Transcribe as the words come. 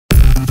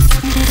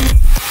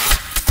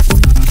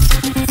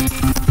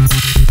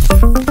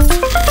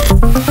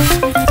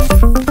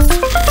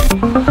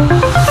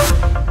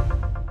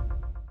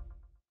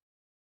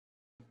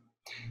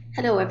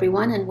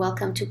everyone, and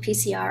welcome to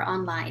PCR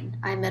Online.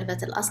 I'm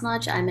Mirvat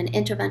Alasnag. I'm an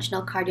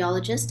interventional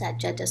cardiologist at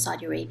Jeddah,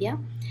 Saudi Arabia,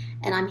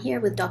 and I'm here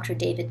with Dr.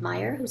 David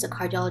Meier, who's a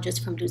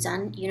cardiologist from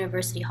Lausanne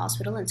University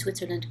Hospital in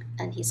Switzerland,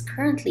 and he's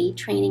currently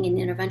training in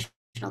interventional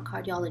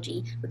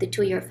cardiology with a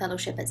 2-year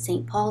fellowship at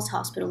St. Paul's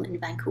Hospital in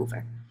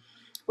Vancouver.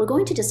 We're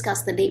going to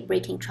discuss the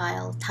late-breaking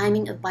trial,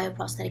 timing of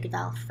bioprosthetic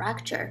valve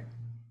fracture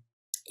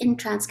in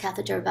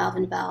transcatheter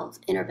valve-in-valve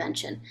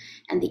intervention,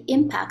 and the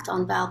impact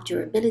on valve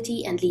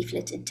durability and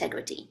leaflet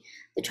integrity.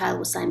 The trial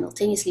was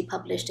simultaneously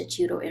published at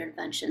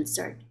Urointervention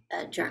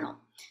Journal.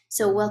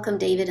 So welcome,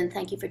 David, and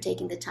thank you for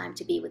taking the time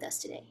to be with us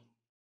today.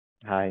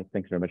 Hi,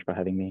 thanks very much for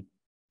having me.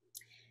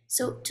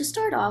 So to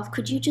start off,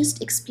 could you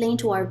just explain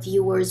to our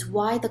viewers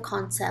why the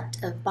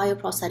concept of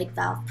bioprosthetic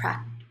valve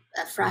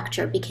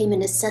fracture became a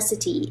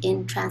necessity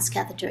in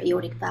transcatheter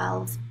aortic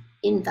valve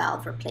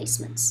in-valve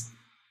replacements?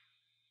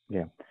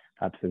 Yeah,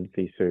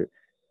 absolutely. So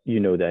you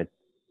know that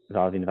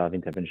valve-in-valve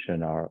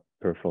intervention are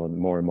performed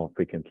more and more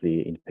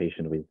frequently in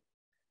patients with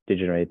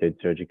degenerated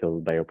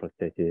surgical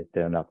bioprosthesis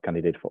that are not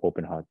candidate for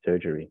open heart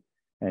surgery.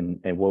 And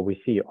what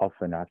we see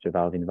often after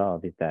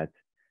valve-in-valve is that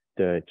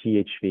the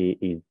THV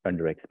is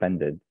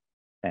underexpanded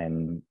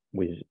and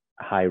with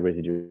high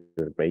residual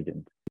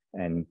gradient.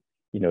 And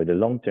the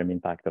long-term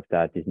impact of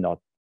that is not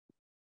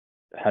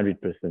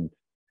 100%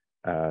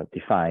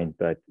 defined,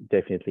 but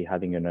definitely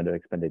having an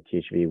underexpanded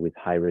THV with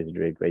high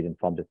residual gradient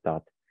from the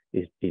start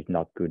is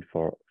not good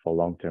for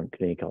long-term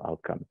clinical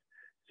outcomes.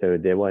 So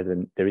there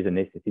is a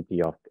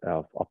necessity of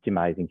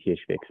optimizing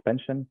THV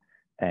expansion,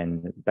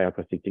 and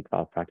bioprosthetic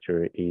valve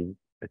fracture is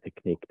a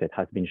technique that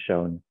has been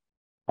shown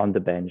on the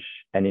bench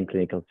and in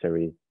clinical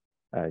series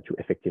to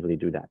effectively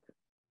do that.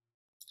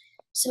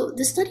 So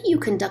the study you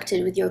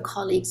conducted with your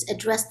colleagues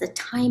addressed the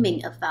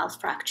timing of valve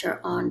fracture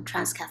on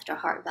transcatheter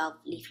heart valve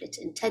leaflet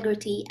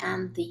integrity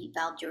and the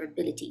valve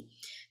durability.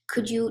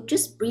 Could you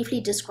just briefly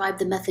describe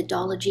the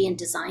methodology and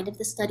design of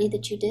the study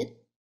that you did?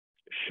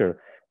 Sure.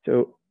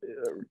 So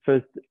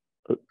first,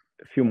 a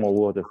few more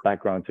words of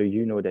background. So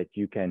you know that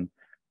you can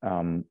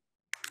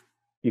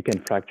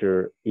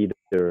fracture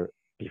either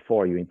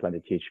before you implant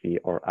the THV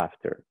or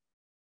after.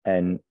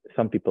 And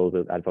some people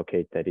will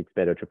advocate that it's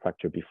better to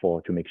fracture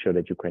before to make sure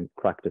that you can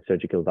crack the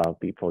surgical valve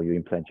before you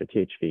implant your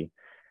THV.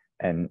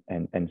 And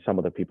some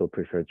other people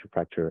prefer to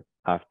fracture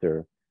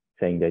after,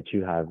 saying that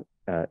you have,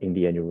 in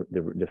the end,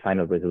 the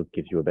final result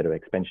gives you a better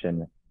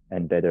expansion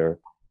and better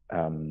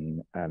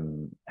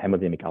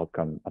hemodynamic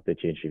outcome of the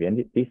THV.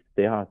 And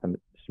there are some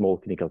small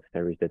clinical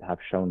studies that have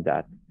shown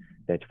that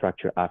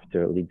fracture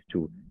after leads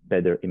to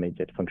better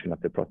immediate function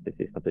of the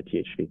prosthesis of the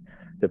THV.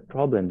 The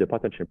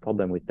potential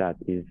problem with that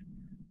is,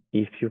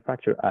 if you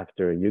fracture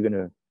after, you're going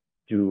to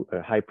do a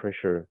high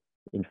pressure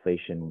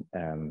inflation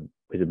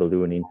with a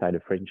balloon inside a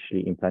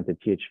freshly implanted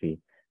THV.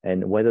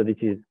 And whether this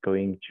is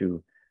going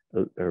to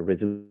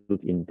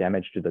result in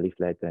damage to the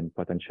leaflet and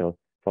potential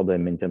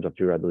problem in terms of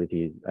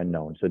durability is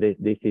unknown. So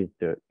this is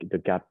the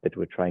gap that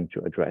we're trying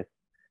to address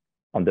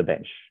on the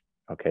bench.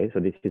 Okay, so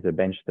this is a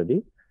bench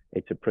study.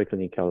 It's a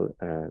preclinical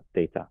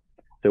data.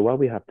 So what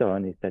we have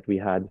done is that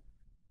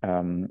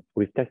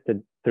we've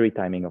tested 3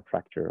 timing of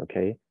fracture,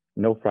 okay?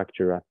 No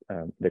fracture at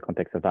the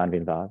context of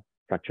valve-in-valve,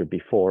 fracture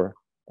before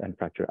and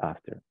fracture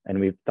after. And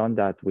we've done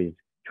that with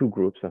 2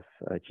 groups of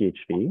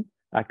THV,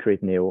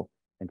 Accurate Neo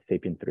and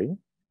SAPIEN 3.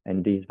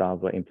 And these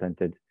valves were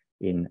implanted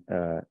in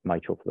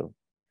mitral flow,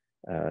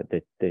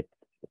 that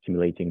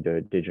simulating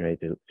the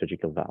degenerated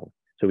surgical valve.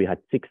 So we had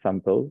 6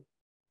 samples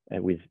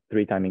with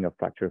 3 timing of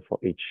fracture for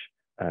each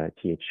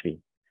THV.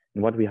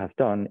 And what we have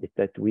done is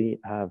that we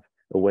have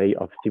a way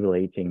of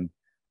simulating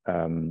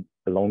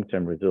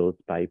long-term results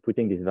by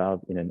putting this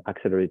valve in an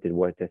accelerated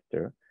wear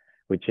tester,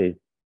 which is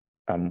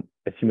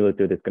a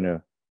simulator that's going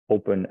to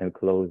open and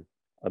close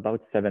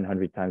about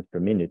 700 times per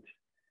minute.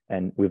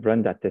 And we've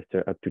run that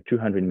tester up to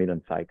 200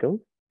 million cycles,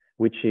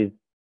 which is,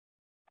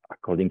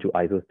 according to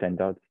ISO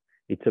standards,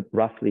 it's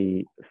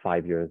roughly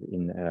 5 years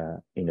in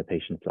a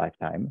patient's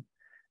lifetime.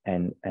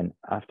 And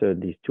after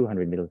these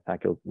 200 million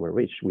cycles were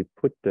reached, we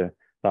put the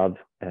valve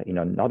in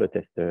another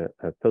tester,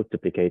 a pulse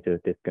duplicator,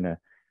 that's going to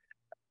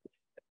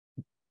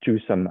do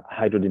some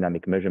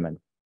hydrodynamic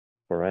measurements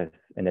for us,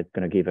 and that's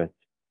going to give us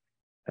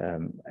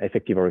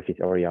effective orifice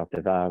area of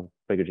the valve,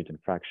 regurgitant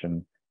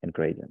fraction, and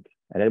gradient.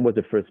 And that was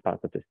the first part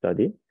of the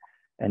study.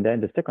 And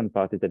then the second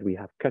part is that we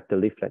have cut the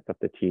leaflets of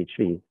the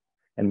THVs,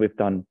 and we've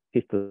done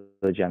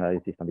histology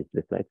analysis on these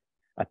leaflets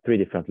at 3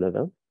 different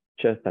levels,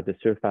 just at the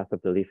surface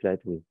of the leaflet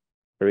with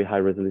very high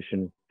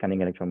resolution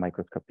scanning electron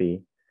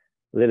microscopy,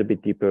 a little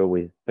bit deeper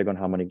with second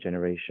harmonic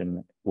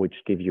generation, which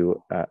give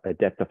you a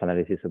depth of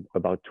analysis of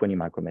about 20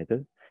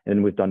 micrometers. And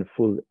then we've done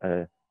full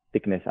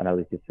thickness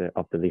analysis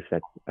of the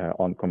leaflet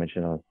on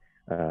conventional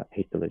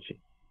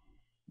histology.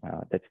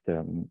 That's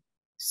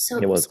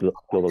it was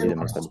globally the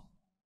method.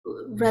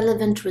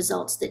 Relevant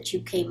results that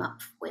you came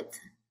up with?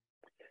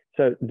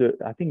 So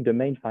I think the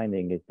main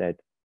finding is that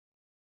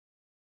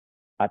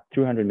at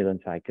 200 million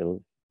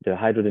cycles, the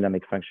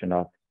hydrodynamic function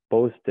of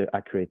both the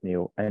Accurate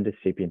Neo and the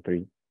SAPIEN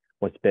 3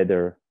 was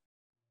better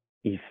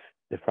if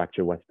the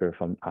fracture was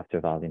performed after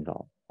valve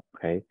involved.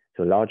 Okay,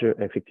 so larger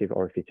effective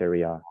orifice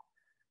area,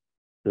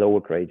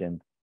 lower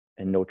gradient,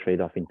 and no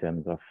trade-off in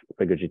terms of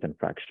regurgitant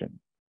fraction.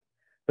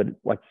 But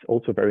what's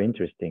also very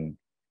interesting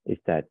is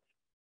that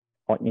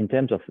in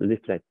terms of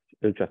leaflet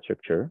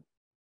ultrastructure,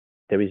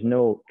 there is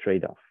no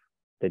trade-off.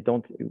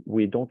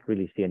 We don't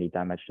really see any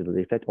damage to the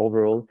leaflet.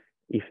 Overall,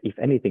 if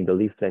anything, the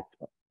leaflets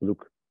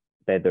look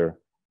better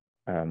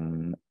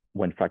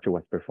when fracture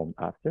was performed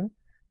after.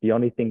 The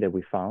only thing that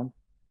we found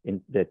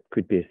that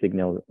could be a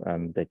signal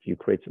that you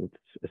create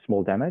a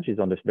small damage is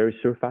on the very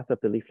surface of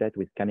the leaflet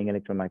with scanning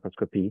electron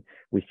microscopy.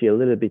 We see a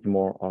little bit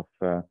more of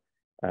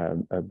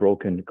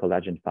broken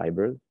collagen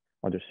fibers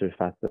on the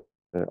surface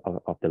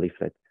of the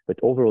leaflet. But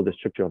overall, the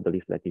structure of the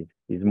leaflet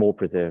is more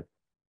preserved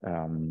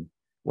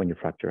when you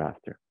fracture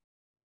after.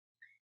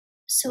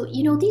 So,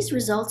 these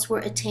results were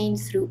attained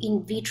through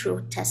in vitro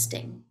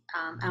testing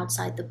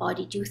outside the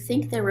body. Do you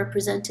think they're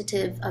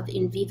representative of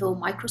in vivo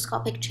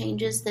microscopic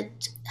changes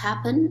that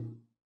happen?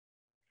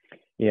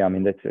 Yeah, I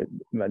mean,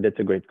 that's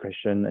a great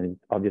question. And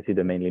obviously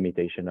the main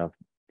limitation of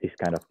this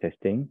kind of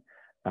testing,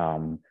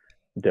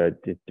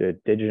 the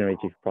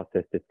degenerative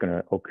process that's going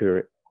to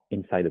occur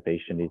inside the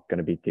patient is going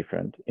to be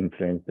different,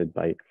 influenced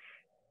by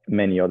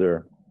many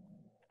other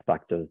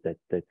factors,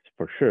 that's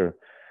for sure.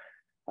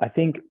 I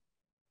think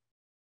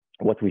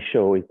what we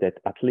show is that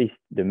at least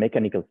the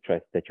mechanical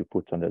stress that you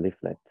put on the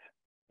leaflet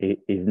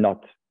is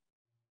not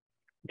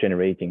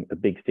generating a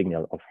big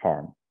signal of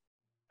harm.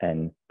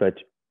 But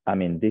I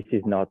mean, this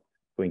is not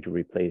going to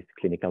replace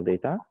clinical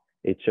data.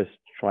 It's just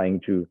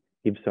trying to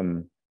give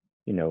some,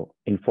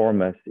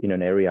 inform us in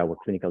an area where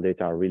clinical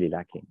data are really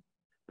lacking.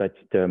 But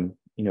the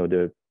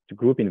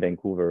group in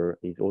Vancouver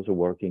is also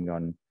working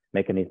on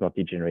mechanism of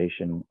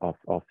degeneration of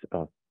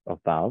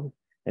valves,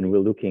 and we're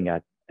looking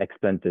at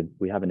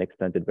we have an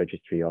explanted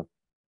registry of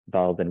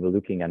valves, and we're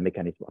looking at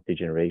mechanism of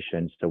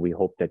degeneration. So we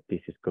hope that this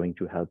is going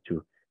to help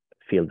to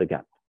fill the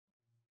gap.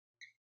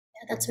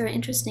 Yeah, that's very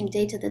interesting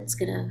data that's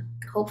going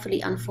to hopefully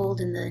unfold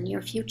in the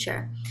near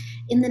future.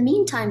 In the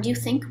meantime, do you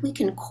think we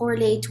can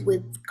correlate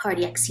with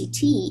cardiac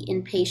CT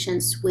in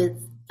patients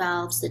with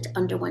valves that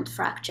underwent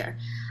fracture?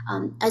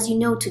 As you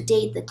know, to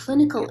date, the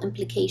clinical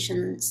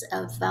implications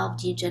of valve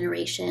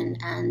degeneration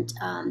and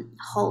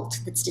halt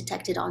that's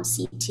detected on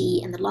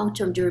CT and the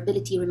long-term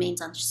durability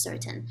remains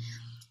uncertain.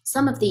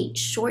 Some of the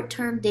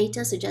short-term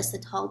data suggests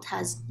that halt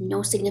has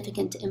no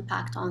significant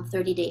impact on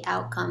 30-day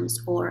outcomes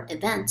or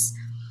events.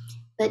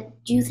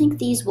 But do you think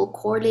these will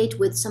correlate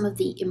with some of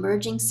the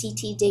emerging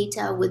CT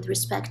data with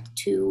respect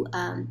to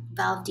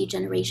valve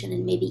degeneration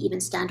and maybe even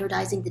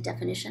standardizing the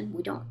definition?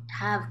 We don't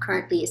have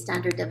currently a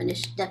standard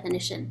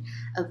definition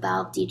of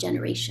valve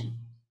degeneration.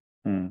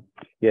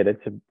 Yeah,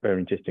 that's a very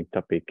interesting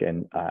topic.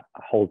 And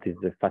halt is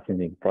a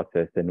fascinating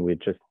process, and we're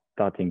just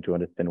starting to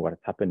understand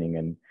what's happening,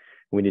 and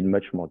we need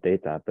much more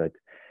data. But,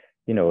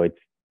 it's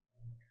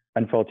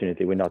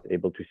unfortunately, we're not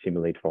able to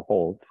simulate for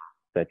halt.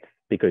 But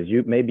because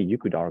maybe you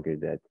could argue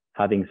that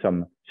having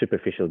some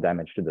superficial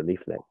damage to the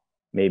leaflet,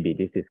 maybe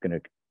this is going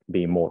to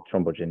be more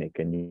thrombogenic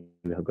and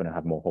you're going to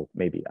have more halt.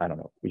 Maybe, I don't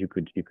know, you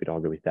could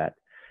argue with that.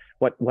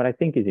 What I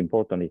think is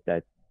important is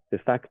that the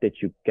fact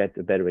that you get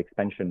a better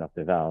expansion of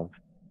the valve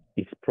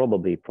is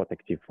probably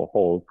protective for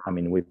halt. I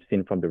mean, we've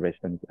seen from the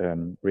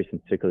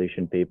recent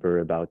circulation paper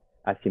about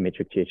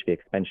asymmetric THV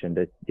expansion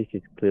that this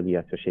is clearly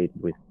associated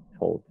with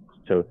halt.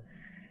 So,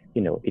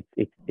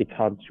 it's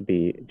hard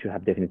to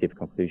have definitive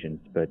conclusions,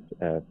 but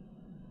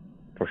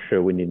for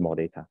sure we need more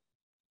data.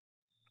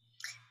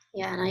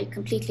 Yeah, and I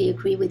completely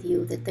agree with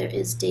you that there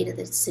is data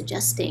that's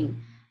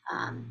suggesting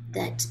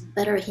that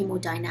better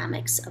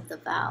hemodynamics of the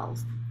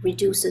valve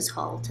reduces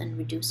halt and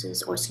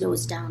reduces or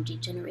slows down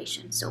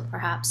degeneration. So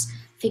perhaps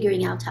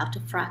figuring out how to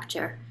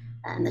fracture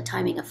and the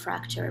timing of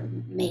fracture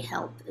may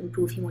help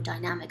improve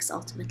hemodynamics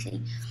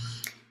ultimately.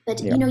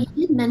 But you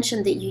did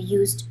mention that you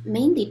used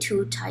mainly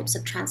two types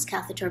of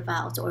transcatheter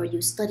valves, or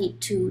you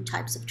studied two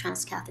types of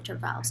transcatheter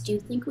valves. Do you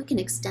think we can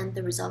extend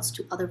the results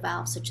to other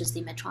valves, such as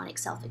the Medtronic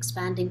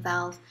self-expanding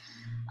valve?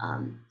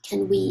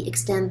 Can we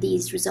extend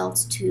these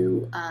results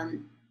to,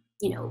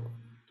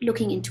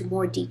 looking into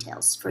more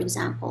details? For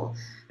example,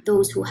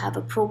 those who have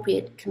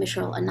appropriate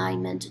commissural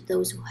alignment,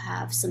 those who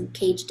have some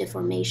cage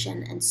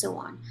deformation, and so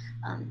on.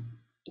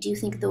 Do you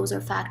think those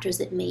are factors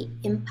that may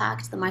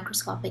impact the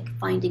microscopic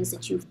findings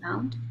that you've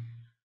found?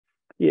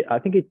 Yeah, I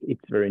think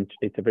it's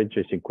a very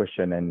interesting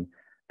question,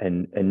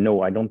 and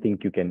no, I don't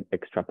think you can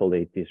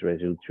extrapolate this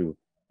result to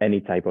any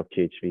type of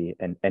THV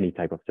and any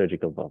type of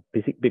surgical valve,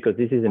 because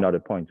this is another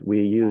point.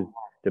 We use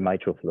the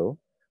mitral flow,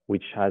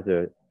 which has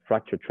a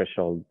fracture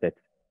threshold that's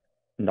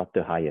not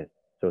the highest.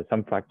 So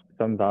some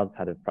valves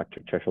have a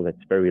fracture threshold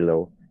that's very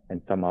low,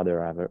 and some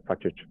other have a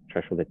fracture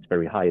threshold that's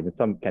very high, and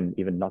some can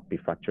even not be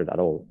fractured at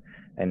all.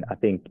 And I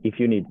think if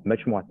you need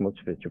much more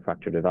atmosphere to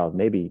fracture the valve,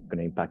 maybe it's going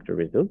to impact the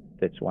result.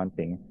 That's one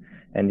thing.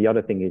 And the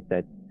other thing is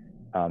that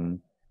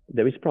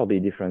there is probably a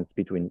difference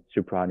between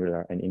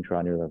supraannular and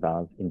intraannular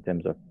valves in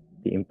terms of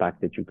the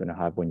impact that you're going to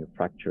have when you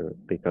fracture,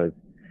 because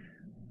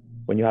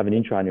when you have an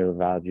intraannular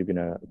valve, you're going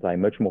to apply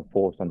much more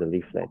force on the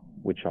leaflet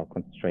which are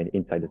constrained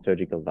inside the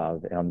surgical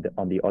valve. And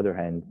on the other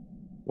hand,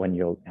 when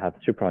you have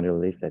supraannular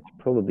leaflets,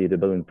 probably the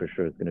balloon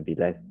pressure is going to be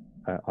less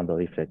on the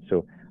leaflet.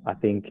 So I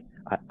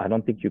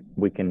don't think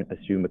we can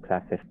assume a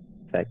class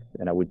effect,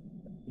 and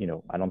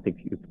I don't think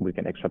we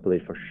can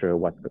extrapolate for sure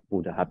what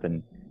would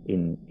happen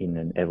in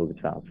an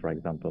evolute valve, for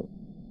example.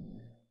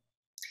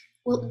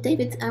 Well,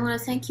 David, I want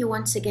to thank you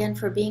once again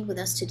for being with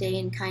us today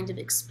and kind of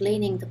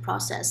explaining the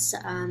process.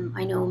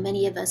 I know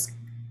many of us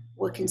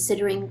were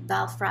considering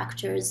valve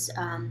fractures.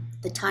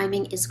 The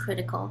timing is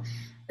critical,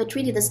 but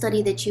really the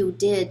study that you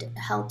did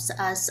helps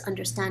us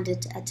understand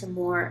it at a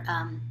more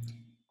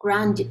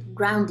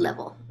ground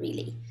level,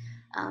 really.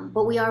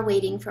 But we are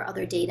waiting for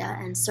other data,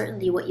 and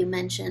certainly what you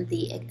mentioned,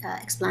 the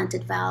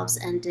explanted valves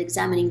and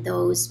examining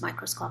those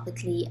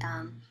microscopically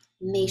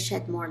may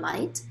shed more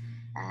light.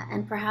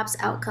 And perhaps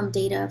outcome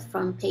data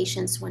from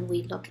patients, when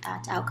we look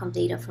at outcome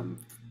data from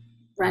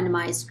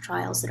randomized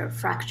trials that are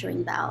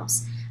fracturing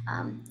valves,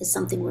 is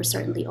something we're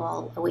certainly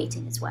all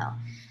awaiting as well.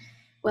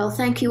 Well,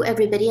 thank you,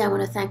 everybody. I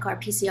want to thank our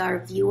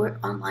PCR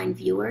online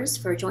viewers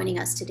for joining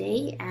us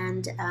today,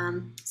 and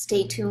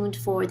stay tuned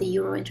for the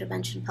Euro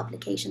Intervention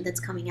publication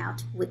that's coming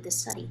out with this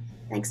study.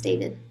 Thanks,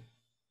 David.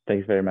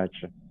 Thanks very much.